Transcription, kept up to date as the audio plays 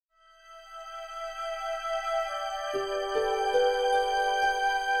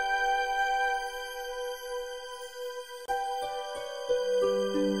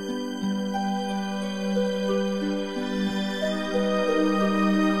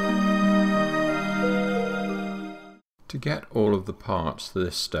To get all of the parts to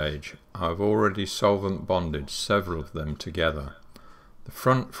this stage, I've already solvent bonded several of them together. The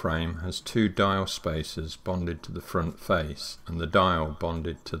front frame has two dial spacers bonded to the front face and the dial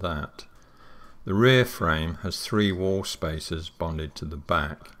bonded to that. The rear frame has three wall spacers bonded to the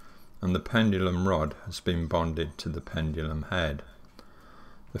back, and the pendulum rod has been bonded to the pendulum head.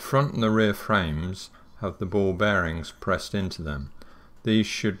 The front and the rear frames have the ball bearings pressed into them. These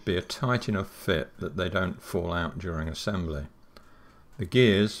should be a tight enough fit that they don't fall out during assembly. The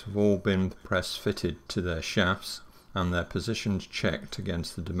gears have all been press fitted to their shafts and their positions checked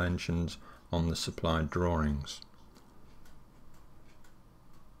against the dimensions on the supplied drawings.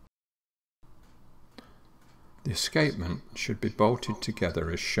 The escapement should be bolted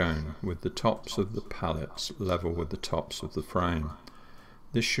together as shown, with the tops of the pallets level with the tops of the frame.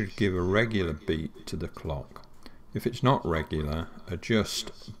 This should give a regular beat to the clock. If it's not regular,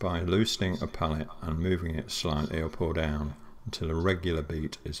 adjust by loosening a pallet and moving it slightly up or down until a regular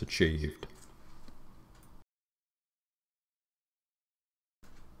beat is achieved.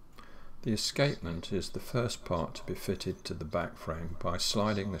 The escapement is the first part to be fitted to the back frame by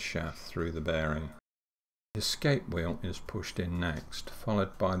sliding the shaft through the bearing. The escape wheel is pushed in next,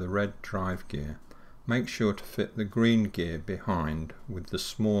 followed by the red drive gear. Make sure to fit the green gear behind with the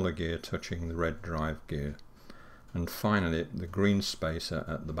smaller gear touching the red drive gear, and finally the green spacer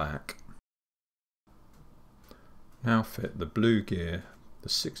at the back. Now fit the blue gear, the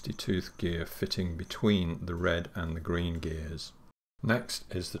 60-tooth gear fitting between the red and the green gears. Next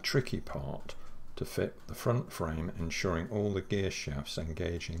is the tricky part, to fit the front frame ensuring all the gear shafts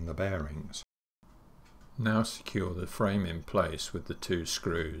engaging the bearings. Now secure the frame in place with the two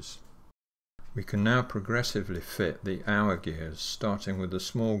screws. We can now progressively fit the hour gears, starting with the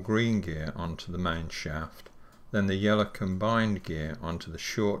small green gear onto the main shaft, then the yellow combined gear onto the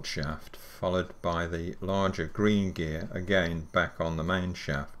short shaft, followed by the larger green gear again back on the main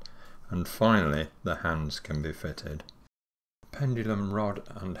shaft, and finally the hands can be fitted. The pendulum rod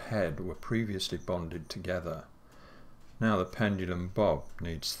and head were previously bonded together. Now the pendulum bob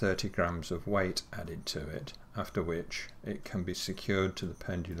needs 30 grams of weight added to it, after which it can be secured to the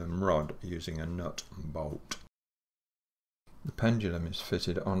pendulum rod using a nut and bolt. The pendulum is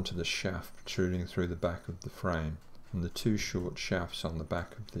fitted onto the shaft protruding through the back of the frame, and the two short shafts on the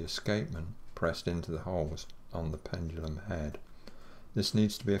back of the escapement pressed into the holes on the pendulum head. This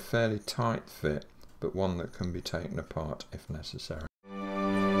needs to be a fairly tight fit, but one that can be taken apart if necessary.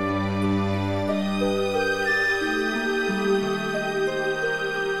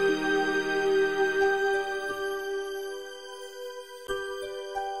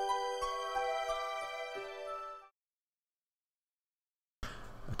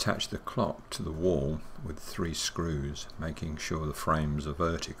 Attach the clock to the wall with 3 screws, making sure the frames are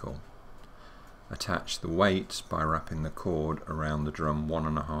vertical. Attach the weights by wrapping the cord around the drum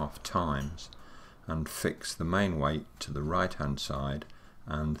 1.5 times, and fix the main weight to the right hand side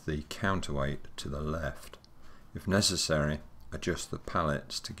and the counterweight to the left. If necessary, adjust the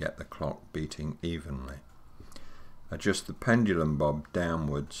pallets to get the clock beating evenly. Adjust the pendulum bob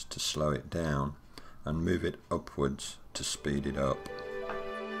downwards to slow it down, and move it upwards to speed it up.